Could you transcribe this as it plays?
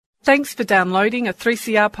Thanks for downloading a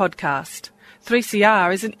 3CR podcast.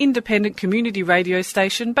 3CR is an independent community radio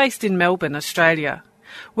station based in Melbourne, Australia.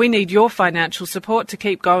 We need your financial support to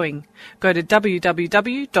keep going. Go to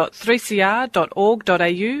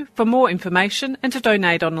www.3cr.org.au for more information and to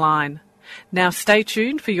donate online. Now stay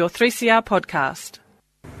tuned for your 3CR podcast.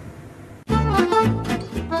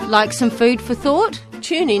 Like some food for thought?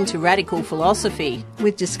 Tune in to Radical Philosophy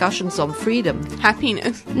with discussions on freedom,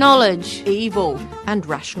 happiness, knowledge, evil and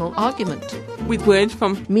rational argument. With words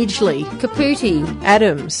from Midgley, Caputi,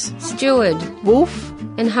 Adams, Stewart, Wolf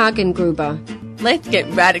and Hagengruber. Let's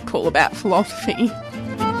get radical about philosophy.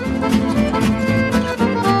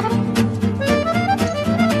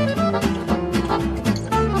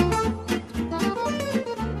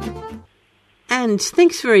 And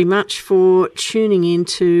thanks very much for tuning in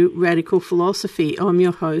to Radical Philosophy. I'm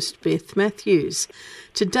your host, Beth Matthews.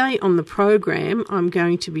 Today on the program, I'm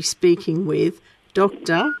going to be speaking with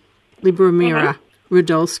Dr. Libomira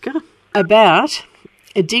Radulska about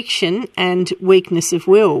addiction and weakness of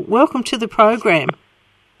will. Welcome to the program.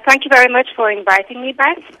 Thank you very much for inviting me,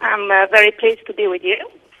 Beth. I'm very pleased to be with you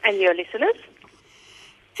and your listeners.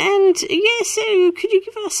 And yes, could you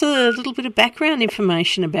give us a little bit of background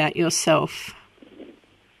information about yourself?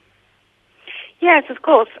 Yes, of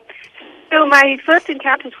course. So my first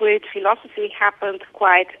encounters with philosophy happened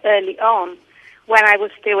quite early on, when I was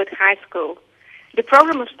still at high school. The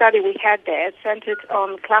program of study we had there centered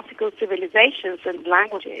on classical civilizations and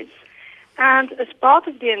languages, and as part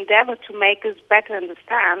of the endeavor to make us better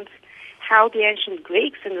understand how the ancient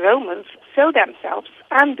Greeks and Romans saw themselves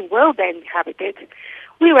and the world they inhabited,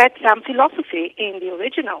 we read some philosophy in the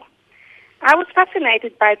original. I was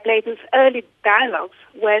fascinated by Plato's early dialogues,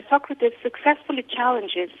 where Socrates successfully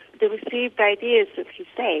challenges the received ideas of his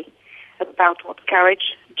day about what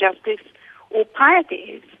courage, justice, or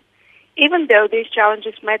piety is, even though these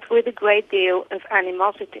challenges met with a great deal of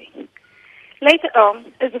animosity. Later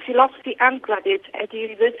on, as a philosophy undergraduate at the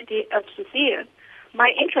University of Sofia,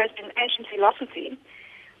 my interest in ancient philosophy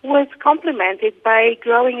was complemented by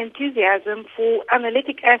growing enthusiasm for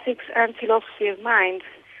analytic ethics and philosophy of mind,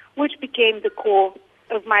 which became the core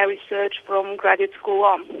of my research from graduate school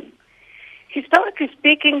on. Historically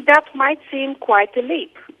speaking, that might seem quite a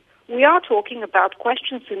leap. We are talking about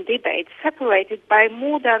questions and debates separated by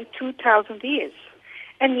more than 2,000 years,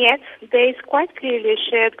 and yet there is quite clearly a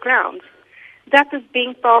shared ground, that of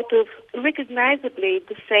being part of recognizably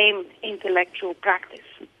the same intellectual practice.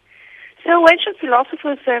 So ancient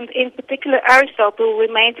philosophers, and in particular Aristotle,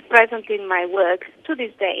 remained present in my work to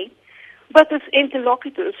this day, but as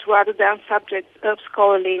interlocutors rather than subjects of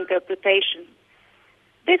scholarly interpretation.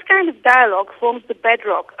 This kind of dialogue forms the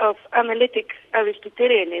bedrock of analytic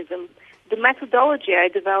Aristotelianism, the methodology I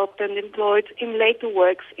developed and employed in later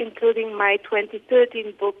works, including my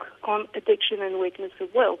 2013 book on addiction and weakness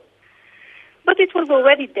of will. But it was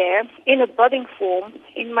already there, in a budding form,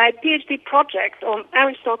 in my PhD project on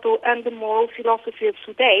Aristotle and the moral philosophy of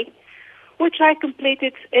today, which I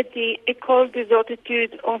completed at the École des Hautes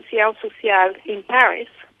Études en Sciences Sociales in Paris,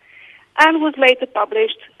 and was later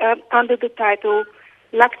published under the title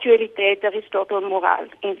L'actualité d'Aristotle Moral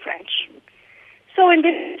in French. So in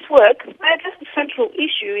this work, I address the central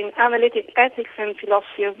issue in analytic ethics and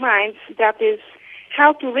philosophy of mind, that is,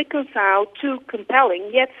 how to reconcile two compelling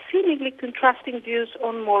yet seemingly contrasting views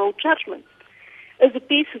on moral judgment, as a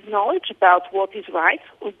piece of knowledge about what is right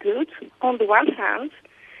or good on the one hand,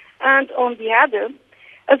 and on the other,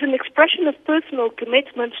 as an expression of personal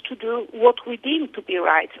commitment to do what we deem to be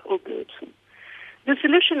right or good. The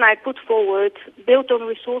solution I put forward built on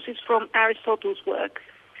resources from Aristotle's work,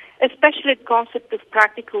 especially the concept of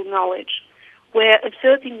practical knowledge, where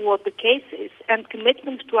asserting what the case is and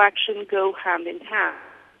commitment to action go hand in hand.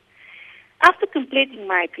 After completing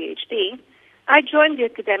my PhD, I joined the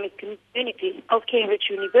academic community of Cambridge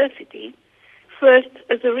University, first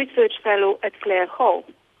as a research fellow at Clare Hall.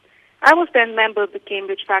 I was then member of the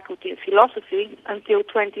Cambridge Faculty of Philosophy until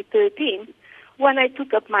 2013, when I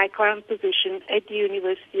took up my current position at the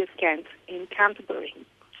University of Kent in Canterbury.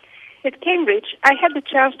 At Cambridge, I had the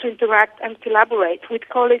chance to interact and collaborate with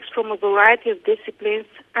colleagues from a variety of disciplines,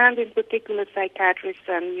 and in particular psychiatrists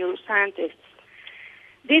and neuroscientists.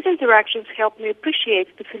 These interactions helped me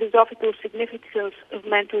appreciate the philosophical significance of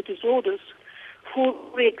mental disorders for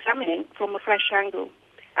re-examining from a fresh angle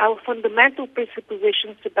our fundamental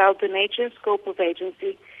presuppositions about the nature and scope of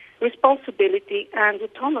agency, responsibility, and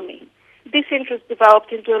autonomy. This interest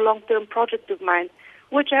developed into a long-term project of mine,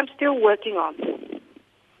 which I'm still working on.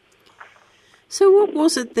 So what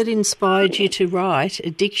was it that inspired you to write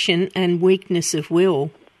Addiction and Weakness of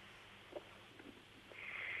Will?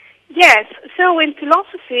 Yes, so in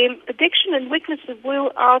philosophy, addiction and weakness of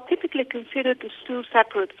will are typically considered as two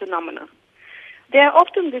separate phenomena. They are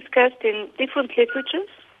often discussed in different literatures,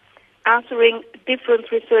 answering different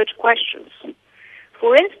research questions.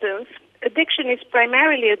 For instance, addiction is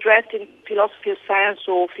primarily addressed in philosophy of science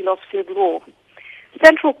or philosophy of law.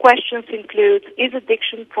 Central questions include, is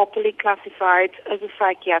addiction properly classified as a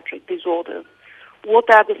psychiatric disorder? What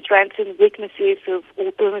are the strengths and weaknesses of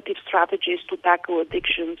alternative strategies to tackle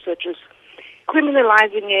addiction, such as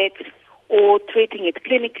criminalizing it or treating it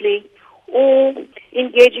clinically or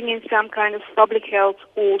engaging in some kind of public health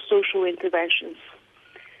or social interventions?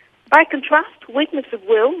 By contrast, weakness of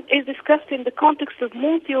will is discussed in the context of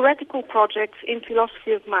more theoretical projects in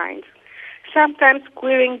philosophy of mind, sometimes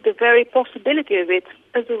querying the very possibility of it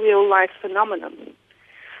as a real-life phenomenon.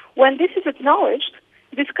 When this is acknowledged,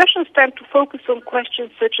 discussions tend to focus on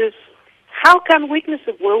questions such as, how can weakness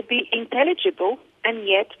of will be intelligible and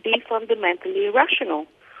yet be fundamentally irrational?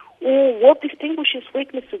 Or what distinguishes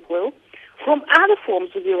weakness of will from other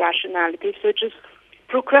forms of irrationality, such as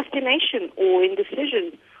procrastination or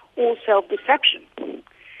indecision or self-deception?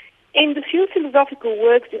 In the few philosophical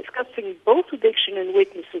works discussing both addiction and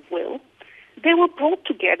weakness of will, they were brought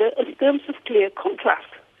together as terms of clear contrast.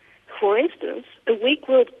 For instance, a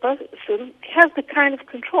weak-willed person has the kind of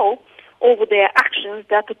control over their actions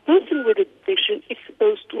that a person with addiction is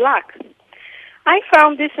supposed to lack. I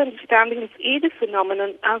found this understanding of either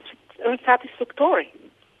phenomenon unsatisfactory.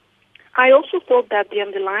 I also thought that the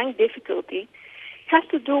underlying difficulty has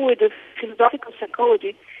to do with the philosophical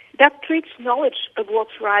psychology that treats knowledge of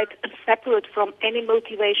what's right as separate from any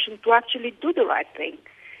motivation to actually do the right thing,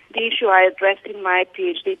 the issue I addressed in my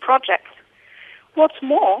PhD project. What's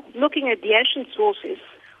more, looking at the ancient sources,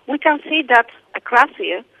 we can see that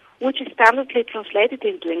akrasia, which is standardly translated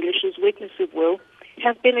into English as weakness of will,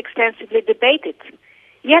 has been extensively debated.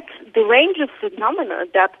 Yet the range of phenomena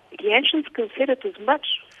that the ancients considered as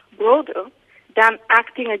much broader than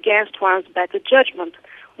acting against one's better judgment,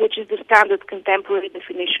 which is the standard contemporary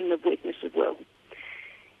definition of weakness of will.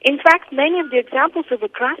 In fact, many of the examples of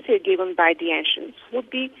akrasia given by the ancients would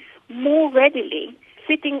be more readily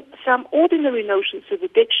fitting some ordinary notions of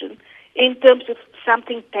addiction in terms of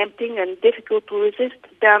something tempting and difficult to resist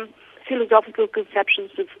than philosophical conceptions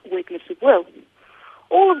of weakness of will.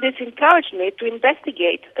 All of this encouraged me to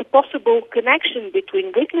investigate a possible connection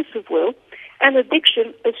between weakness of will and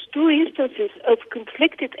addiction as two instances of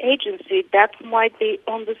conflicted agency that might be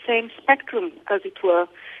on the same spectrum, as it were,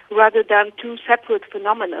 rather than two separate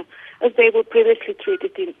phenomena as they were previously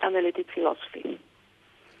treated in analytic philosophy.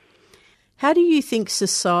 How do you think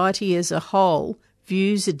society as a whole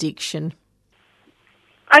views addiction?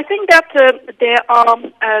 I think that there are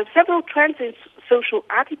several trends in social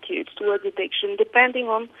attitudes towards addiction depending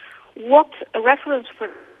on what reference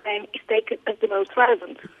frame is taken as the most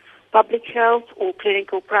relevant, public health or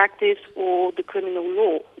clinical practice or the criminal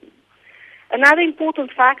law. Another important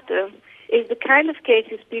factor is the kind of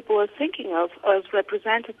cases people are thinking of as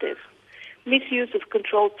representative. Misuse of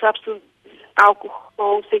controlled substances,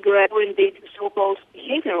 alcohol, cigarettes, or indeed so-called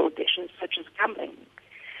behavioral addictions such as gambling.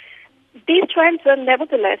 These trends are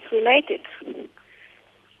nevertheless related.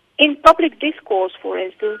 In public discourse, for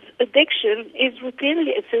instance, addiction is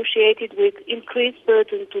routinely associated with increased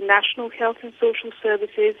burden to national health and social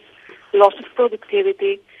services, loss of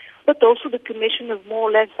productivity, but also the commission of more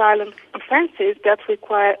or less violent offenses that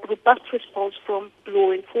require robust response from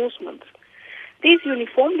law enforcement. These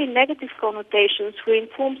uniformly negative connotations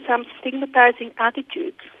reinforce some stigmatizing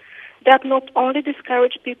attitudes that not only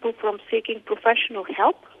discourage people from seeking professional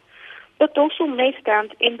help, but also may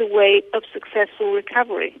stand in the way of successful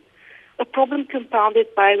recovery, a problem compounded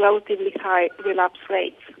by relatively high relapse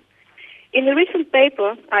rates. In a recent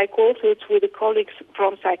paper I co-authored with colleagues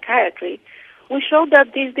from psychiatry, we showed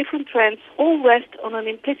that these different trends all rest on an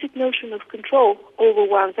implicit notion of control over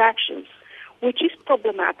one's actions, which is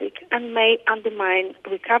problematic and may undermine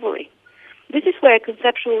recovery. This is where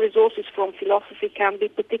conceptual resources from philosophy can be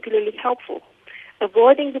particularly helpful,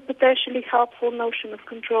 avoiding the potentially helpful notion of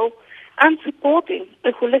control and supporting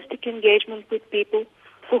a holistic engagement with people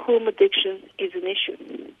for whom addiction is an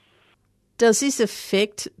issue. Does this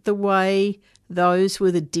affect the way those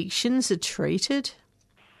with addictions are treated?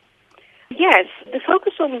 Yes, the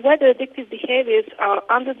focus on whether addictive behaviors are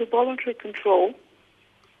under the voluntary control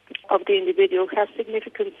of the individual has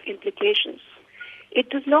significant implications. It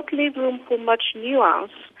does not leave room for much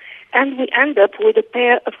nuance, and we end up with a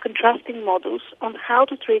pair of contrasting models on how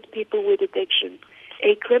to treat people with addiction,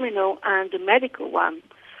 a criminal and a medical one.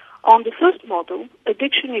 On the first model,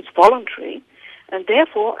 addiction is voluntary and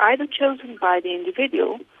therefore either chosen by the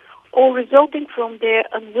individual or resulting from their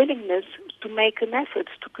unwillingness to make an effort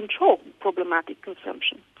to control problematic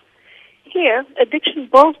consumption. Here, addiction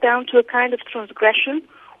boils down to a kind of transgression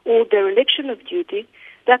or dereliction of duty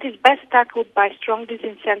that is best tackled by strong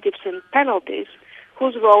disincentives and penalties,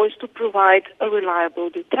 whose role is to provide a reliable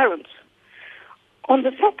deterrent. On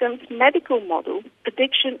the second, medical model,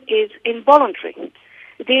 addiction is involuntary.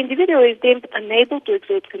 The individual is deemed unable to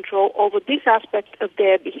exert control over this aspect of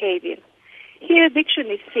their behavior. Here, addiction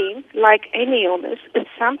is seen, like any illness, as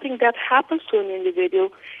something that happens to an individual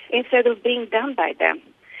instead of being done by them.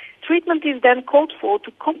 Treatment is then called for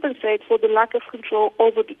to compensate for the lack of control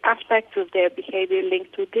over the aspects of their behavior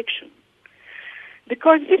linked to addiction. The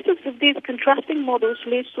coexistence of these contrasting models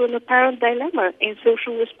leads to an apparent dilemma in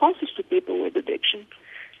social responses to people with addiction: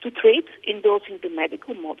 to treat, endorsing the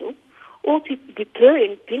medical model, or to deter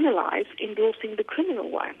and penalize, endorsing the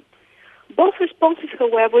criminal one. Both responses,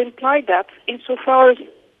 however, imply that, insofar as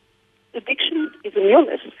addiction is an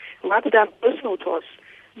illness rather than personal choice,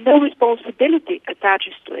 no responsibility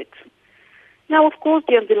attaches to it. Now, of course,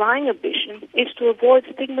 the underlying ambition is to avoid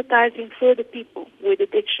stigmatizing further people with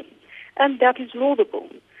addiction, and that is laudable.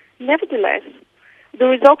 Nevertheless, the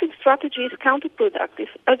resulting strategy is counterproductive,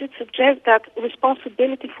 as it suggests that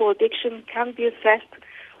responsibility for addiction can be assessed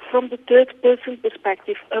from the third-person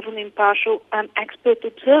perspective of an impartial and expert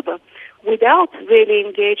observer without really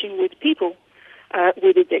engaging with people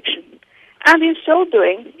with addiction. And in so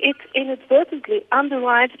doing, it inadvertently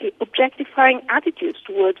underwrites the objectifying attitudes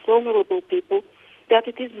towards vulnerable people that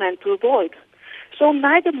it is meant to avoid. So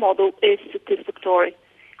neither model is satisfactory.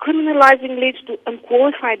 Criminalizing leads to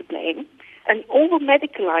unqualified blame, and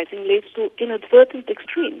over-medicalizing leads to inadvertent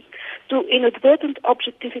extremes, to inadvertent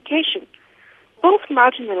objectification. Both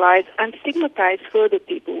marginalize and stigmatize further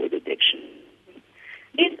people with addiction.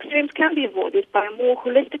 These extremes can be avoided by a more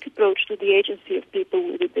holistic approach to the agency of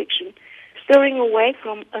people with addiction, steering away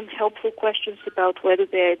from unhelpful questions about whether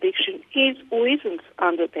their addiction is or isn't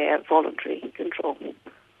under their voluntary control.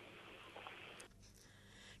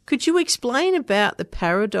 Could you explain about the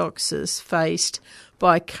paradoxes faced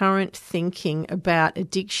by current thinking about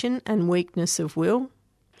addiction and weakness of will?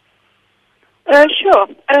 Sure.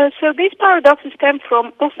 So these paradoxes stem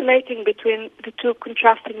from oscillating between the two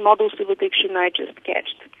contrasting models of addiction I just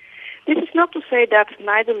sketched. This is not to say that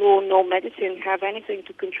neither law nor medicine have anything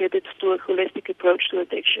to contribute to a holistic approach to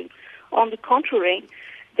addiction. On the contrary,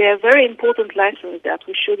 they are very important lessons that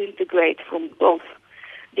we should integrate from both.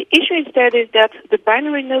 The issue instead is that the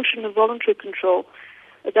binary notion of voluntary control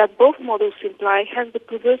that both models imply has the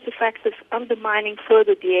perverse effect of undermining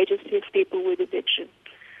further the agency of people with addiction.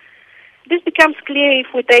 This becomes clear if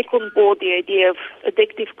we take on board the idea of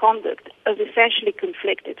addictive conduct as essentially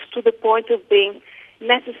conflicted, to the point of being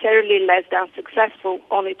necessarily less than successful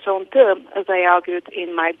on its own term, as I argued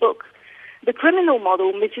in my book. The criminal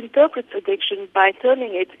model misinterprets addiction by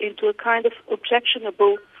turning it into a kind of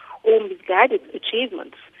objectionable or misguided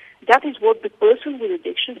achievement. That is what the person with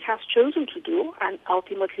addiction has chosen to do and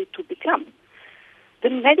ultimately to become. The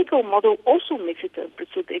medical model also misinterprets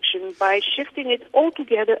addiction by shifting it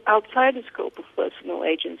altogether outside the scope of personal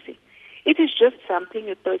agency. It is just something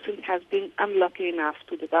a person has been unlucky enough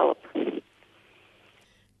to develop.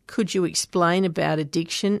 Could you explain about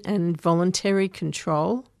addiction and voluntary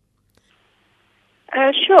control?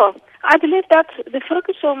 Sure. I believe that the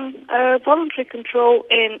focus on voluntary control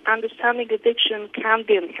in understanding addiction can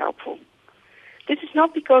be unhelpful. This is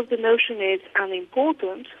not because the notion is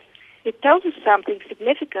unimportant. It tells us something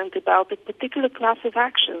significant about a particular class of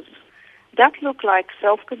actions that look like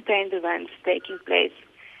self-contained events taking place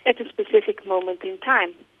at a specific moment in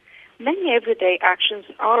time. Many everyday actions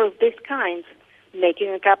are of this kind: making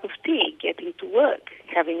a cup of tea, getting to work,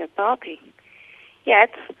 having a party.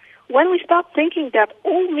 Yet, when we start thinking that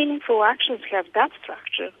all meaningful actions have that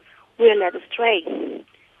structure, we are led astray.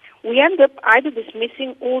 We end up either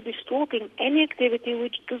dismissing or distorting any activity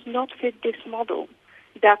which does not fit this model,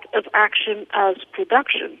 that of action as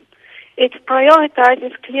production. It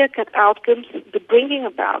prioritizes clear-cut outcomes, the bringing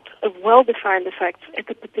about of well-defined effects at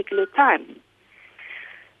a particular time.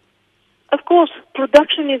 Of course,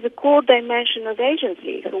 production is a core dimension of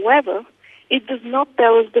agency. However, it does not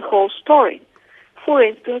tell us the whole story. For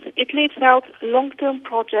instance, it leaves out long-term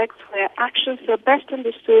projects where actions are best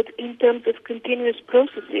understood in terms of continuous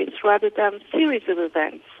processes rather than series of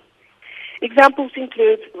events. Examples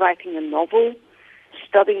include writing a novel,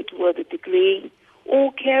 studying toward a degree,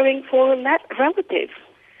 or caring for a relative.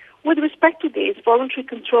 With respect to these, voluntary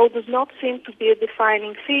control does not seem to be a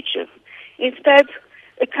defining feature. Instead,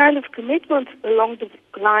 a kind of commitment along the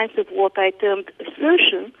lines of what I termed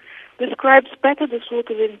assertion describes better the sort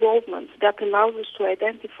of involvement that allows us to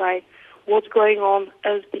identify what's going on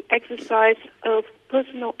as the exercise of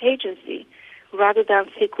personal agency rather than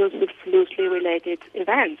sequence of loosely related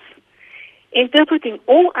events. Interpreting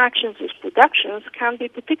all actions as productions can be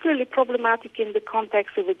particularly problematic in the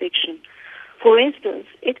context of addiction. For instance,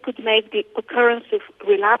 it could make the occurrence of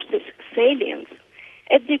relapses salient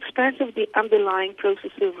at the expense of the underlying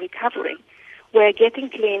process of recovery, where getting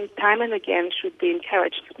clean time and again should be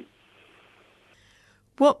encouraged.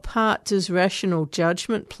 What part does rational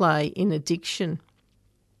judgment play in addiction?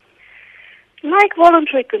 Like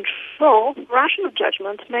voluntary control, rational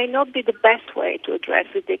judgment may not be the best way to address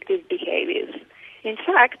addictive behaviors. In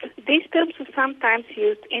fact, these terms are sometimes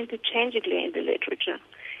used interchangeably in the literature.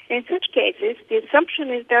 In such cases, the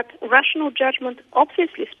assumption is that rational judgment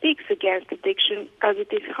obviously speaks against addiction as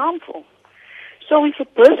it is harmful. So if a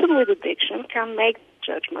person with addiction can make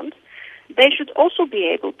judgment, they should also be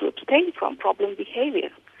able to abstain from problem behavior.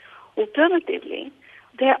 Alternatively,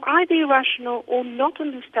 they're either irrational or not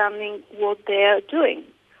understanding what they are doing,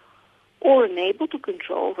 or unable to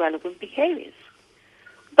control relevant behaviors.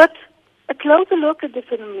 But a closer look at the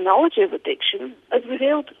phenomenology of addiction, as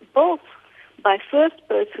revealed both by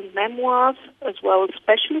first-person memoirs as well as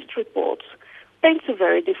specialist reports, paints a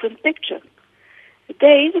very different picture.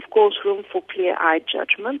 There is, of course, room for clear-eyed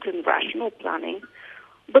judgment and rational planning,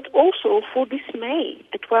 but also for dismay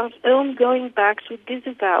at one's own going back to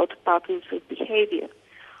disavowed patterns of behavior.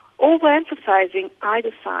 Overemphasizing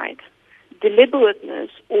either side,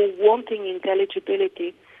 deliberateness or wanting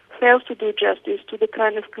intelligibility, fails to do justice to the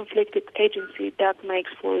kind of conflicted agency that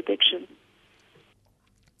makes for addiction.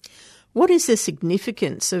 What is the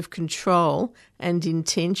significance of control and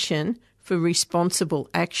intention for responsible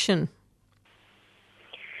action?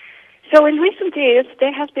 So in recent years,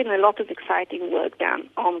 there has been a lot of exciting work done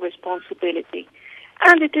on responsibility.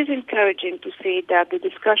 And it is encouraging to see that the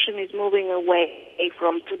discussion is moving away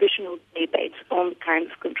from traditional debates on the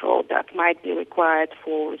kind of control that might be required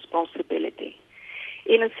for responsibility.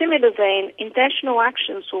 In a similar vein, intentional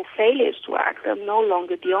actions or failures to act are no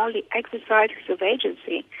longer the only exercises of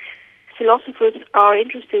agency philosophers are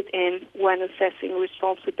interested in when assessing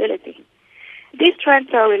responsibility. These trends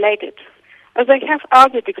are related. As I have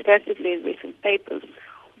argued extensively in recent papers,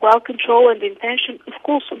 while control and intention of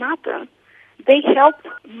course matter, they help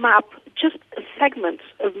map just a segment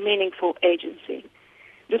of meaningful agency.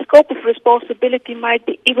 The scope of responsibility might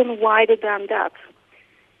be even wider than that.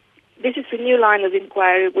 This is a new line of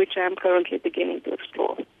inquiry which I am currently beginning to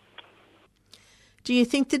explore. Do you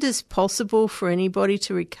think that it's possible for anybody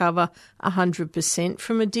to recover 100%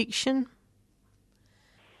 from addiction?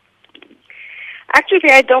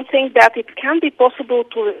 Actually, I don't think that it can be possible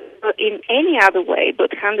to recover in any other way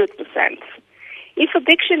but 100%. If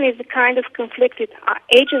addiction is a kind of conflicted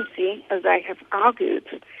agency, as I have argued,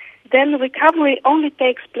 then recovery only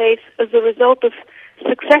takes place as a result of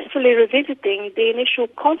successfully revisiting the initial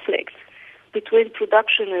conflicts between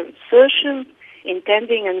production and assertion,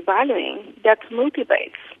 intending and valuing that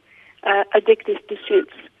motivates addictive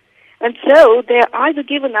pursuits. And so they are either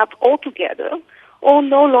given up altogether or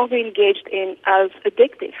no longer engaged in as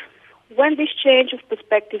addictive. When this change of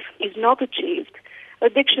perspective is not achieved,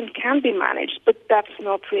 addiction can be managed, but that's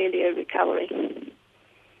not really a recovery.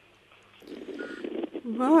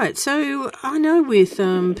 Right. So I know with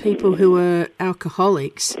people who are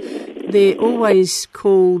alcoholics, they're always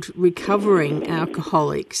called recovering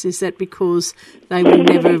alcoholics. Is that because they will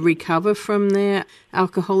never recover from their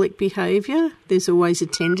alcoholic behaviour? There's always a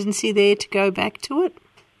tendency there to go back to it?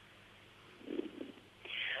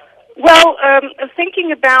 Well,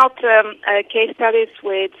 thinking about case studies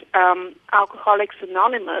with Alcoholics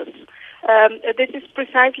Anonymous, this is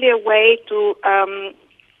precisely a way to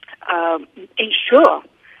ensure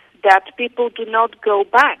that people do not go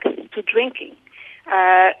back to drinking.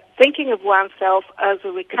 Thinking of oneself as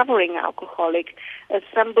a recovering alcoholic, as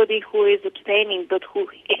somebody who is abstaining but who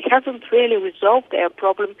hasn't really resolved their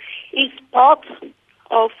problem, is part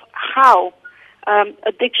of how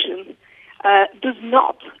addiction does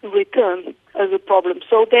not return as a problem.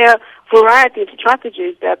 So there are a variety of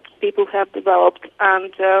strategies that people have developed,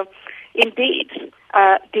 and indeed,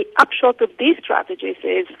 the upshot of these strategies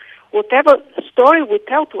is whatever story we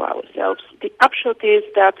tell to ourselves, the upshot is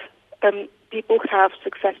that people have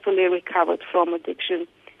successfully recovered from addiction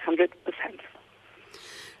 100%.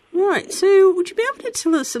 Right, so would you be able to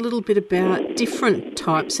tell us a little bit about different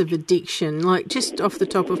types of addiction? Like, just off the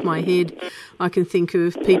top of my head, I can think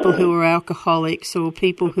of people who are alcoholics or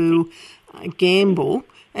people who gamble.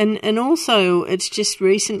 And also, it's just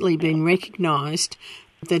recently been recognised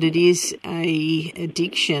that it is a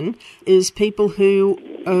addiction, is people who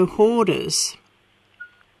hoarders.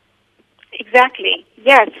 Exactly,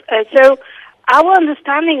 yes. So our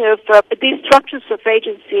understanding of these structures of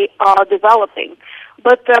agency are developing.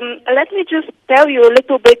 But let me just tell you a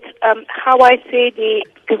little bit how I see the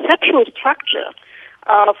conceptual structure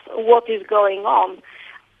of what is going on.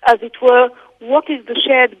 As it were, what is the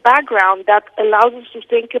shared background that allows us to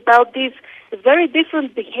think about these very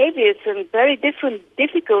different behaviors and very different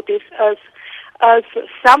difficulties as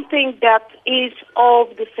something that is of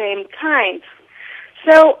the same kind.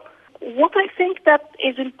 So what I think that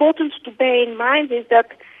is important to bear in mind is that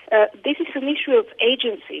this is an issue of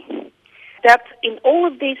agency. That in all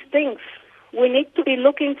of these things, we need to be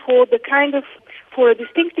looking for a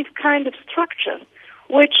distinctive kind of structure,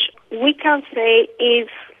 which we can say is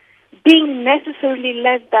being necessarily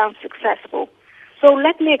less than successful. So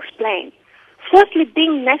let me explain. Firstly,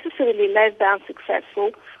 being necessarily less than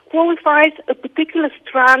successful qualifies a particular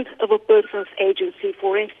strand of a person's agency,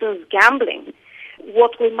 for instance, gambling,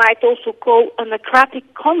 what we might also call anacratic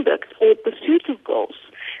conduct or pursuit of goals,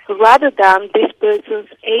 rather than this person's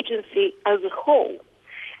agency as a whole.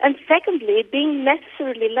 And secondly, being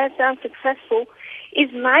necessarily less than successful is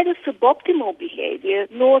neither suboptimal behavior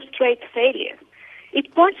nor straight failure.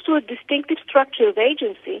 It points to a distinctive structure of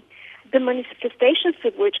agency, the manifestations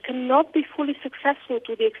of which cannot be fully successful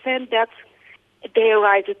to the extent that they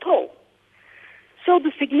arise at all. So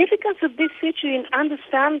the significance of this feature in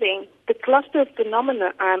understanding the cluster of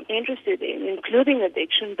phenomena I'm interested in, including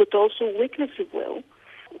addiction, but also weakness of will,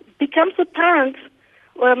 becomes apparent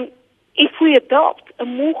if we adopt a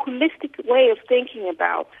more holistic way of thinking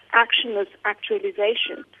about action as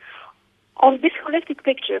actualization. On this holistic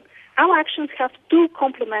picture, our actions have two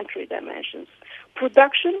complementary dimensions: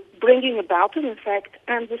 production, bringing about an effect,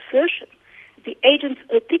 and assertion, the agent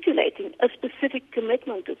articulating a specific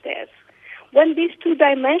commitment of theirs. When these two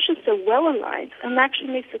dimensions are well aligned, an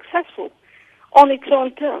action is successful on its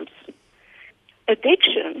own terms.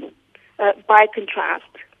 Addiction, by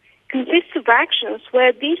contrast, consists of actions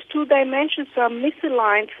where these two dimensions are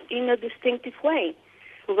misaligned in a distinctive way,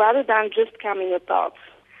 rather than just coming apart.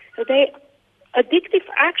 Addictive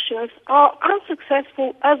actions are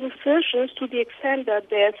unsuccessful as assertions to the extent that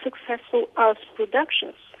they are successful as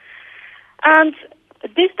productions. And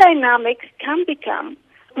this dynamic can become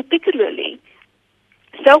particularly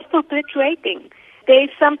self-perpetuating. There is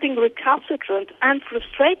something recalcitrant and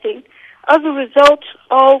frustrating as a result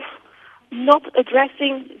of not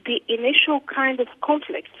addressing the initial kind of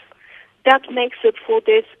conflicts that makes it for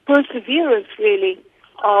this perseverance, really,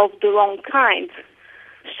 of the wrong kind.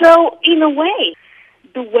 So, in a way,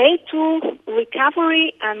 the way to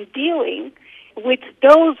recovery and dealing with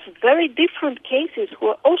those very different cases who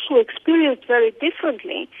are also experienced very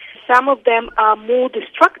differently, some of them are more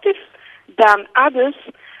destructive than others,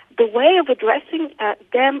 the way of addressing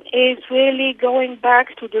them is really going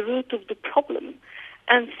back to the root of the problem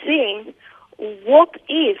and seeing what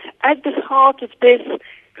is at the heart of this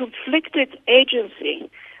conflicted agency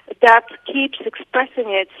that keeps expressing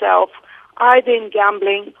itself either in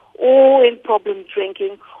gambling or in problem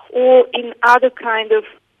drinking or in other kind of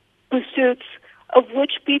pursuits of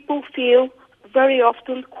which people feel very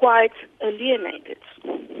often quite alienated.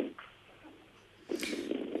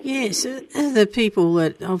 Yes, the people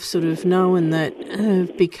that I've sort of known that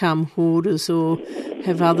have become hoarders or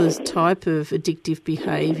have other type of addictive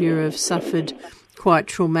behaviour have suffered quite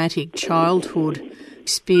traumatic childhood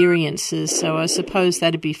experiences, so I suppose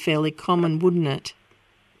that'd be fairly common, wouldn't it?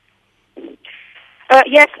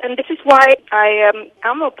 Yes, and this is why I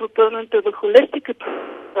am a proponent of a holistic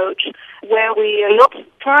approach where we are not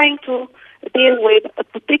trying to deal with a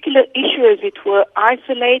particular issue, as it were,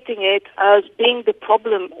 isolating it as being the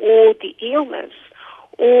problem or the illness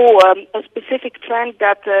or a specific trend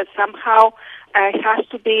that somehow has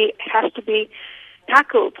to be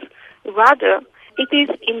tackled. Rather, it is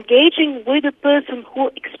engaging with a person who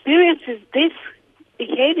experiences this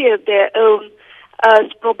behavior of their own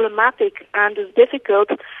as problematic and as difficult,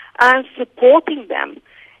 and supporting them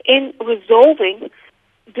in resolving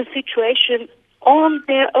the situation on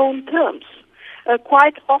their own terms.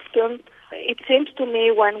 Quite often, it seems to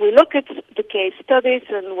me when we look at the case studies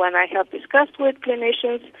and when I have discussed with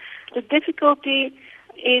clinicians, the difficulty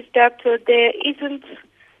is that there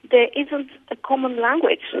isn't a common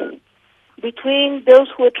language between those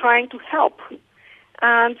who are trying to help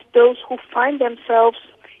and those who find themselves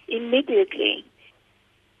immediately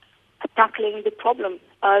tackling the problem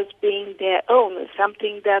as being their own, as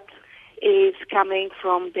something that is coming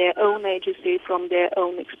from their own agency, from their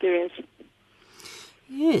own experience.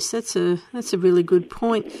 Yes, that's a really good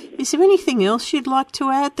point. Is there anything else you'd like to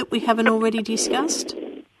add that we haven't already discussed?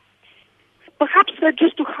 Perhaps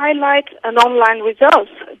just to highlight an online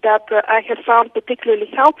resource that I have found particularly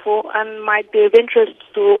helpful and might be of interest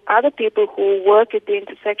to other people who work at the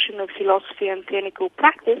intersection of philosophy and clinical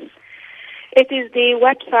practice. It is the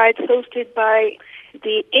website hosted by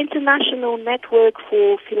the International Network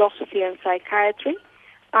for Philosophy and Psychiatry,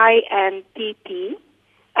 INTP,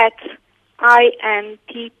 at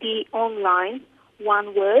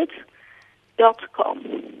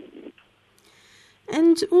intponline.com.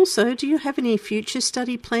 And also, do you have any future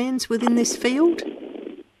study plans within this field?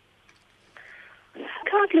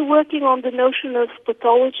 Currently working on the notion of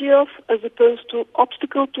pathology of as opposed to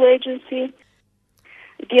obstacle to agency.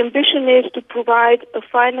 The ambition is to provide a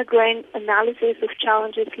finer-grained analysis of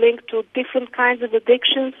challenges linked to different kinds of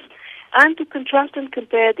addictions and to contrast and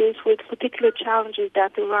compare this with particular challenges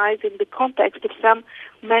that arise in the context of some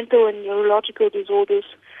mental and neurological disorders.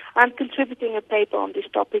 I'm contributing a paper on this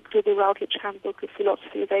topic to the Routledge Handbook of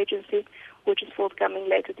Philosophy of Agency, which is forthcoming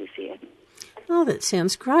later this year. Oh, that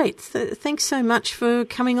sounds great. Thanks so much for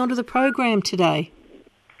coming onto the program today.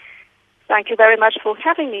 Thank you very much for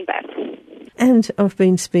having me, Beth. And I've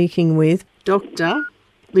been speaking with Dr.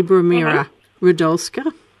 Libomira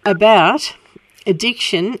Rudolska about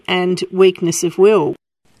addiction and weakness of will.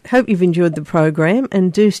 Hope you've enjoyed the program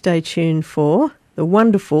and do stay tuned for the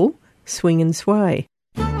wonderful Swing and Sway.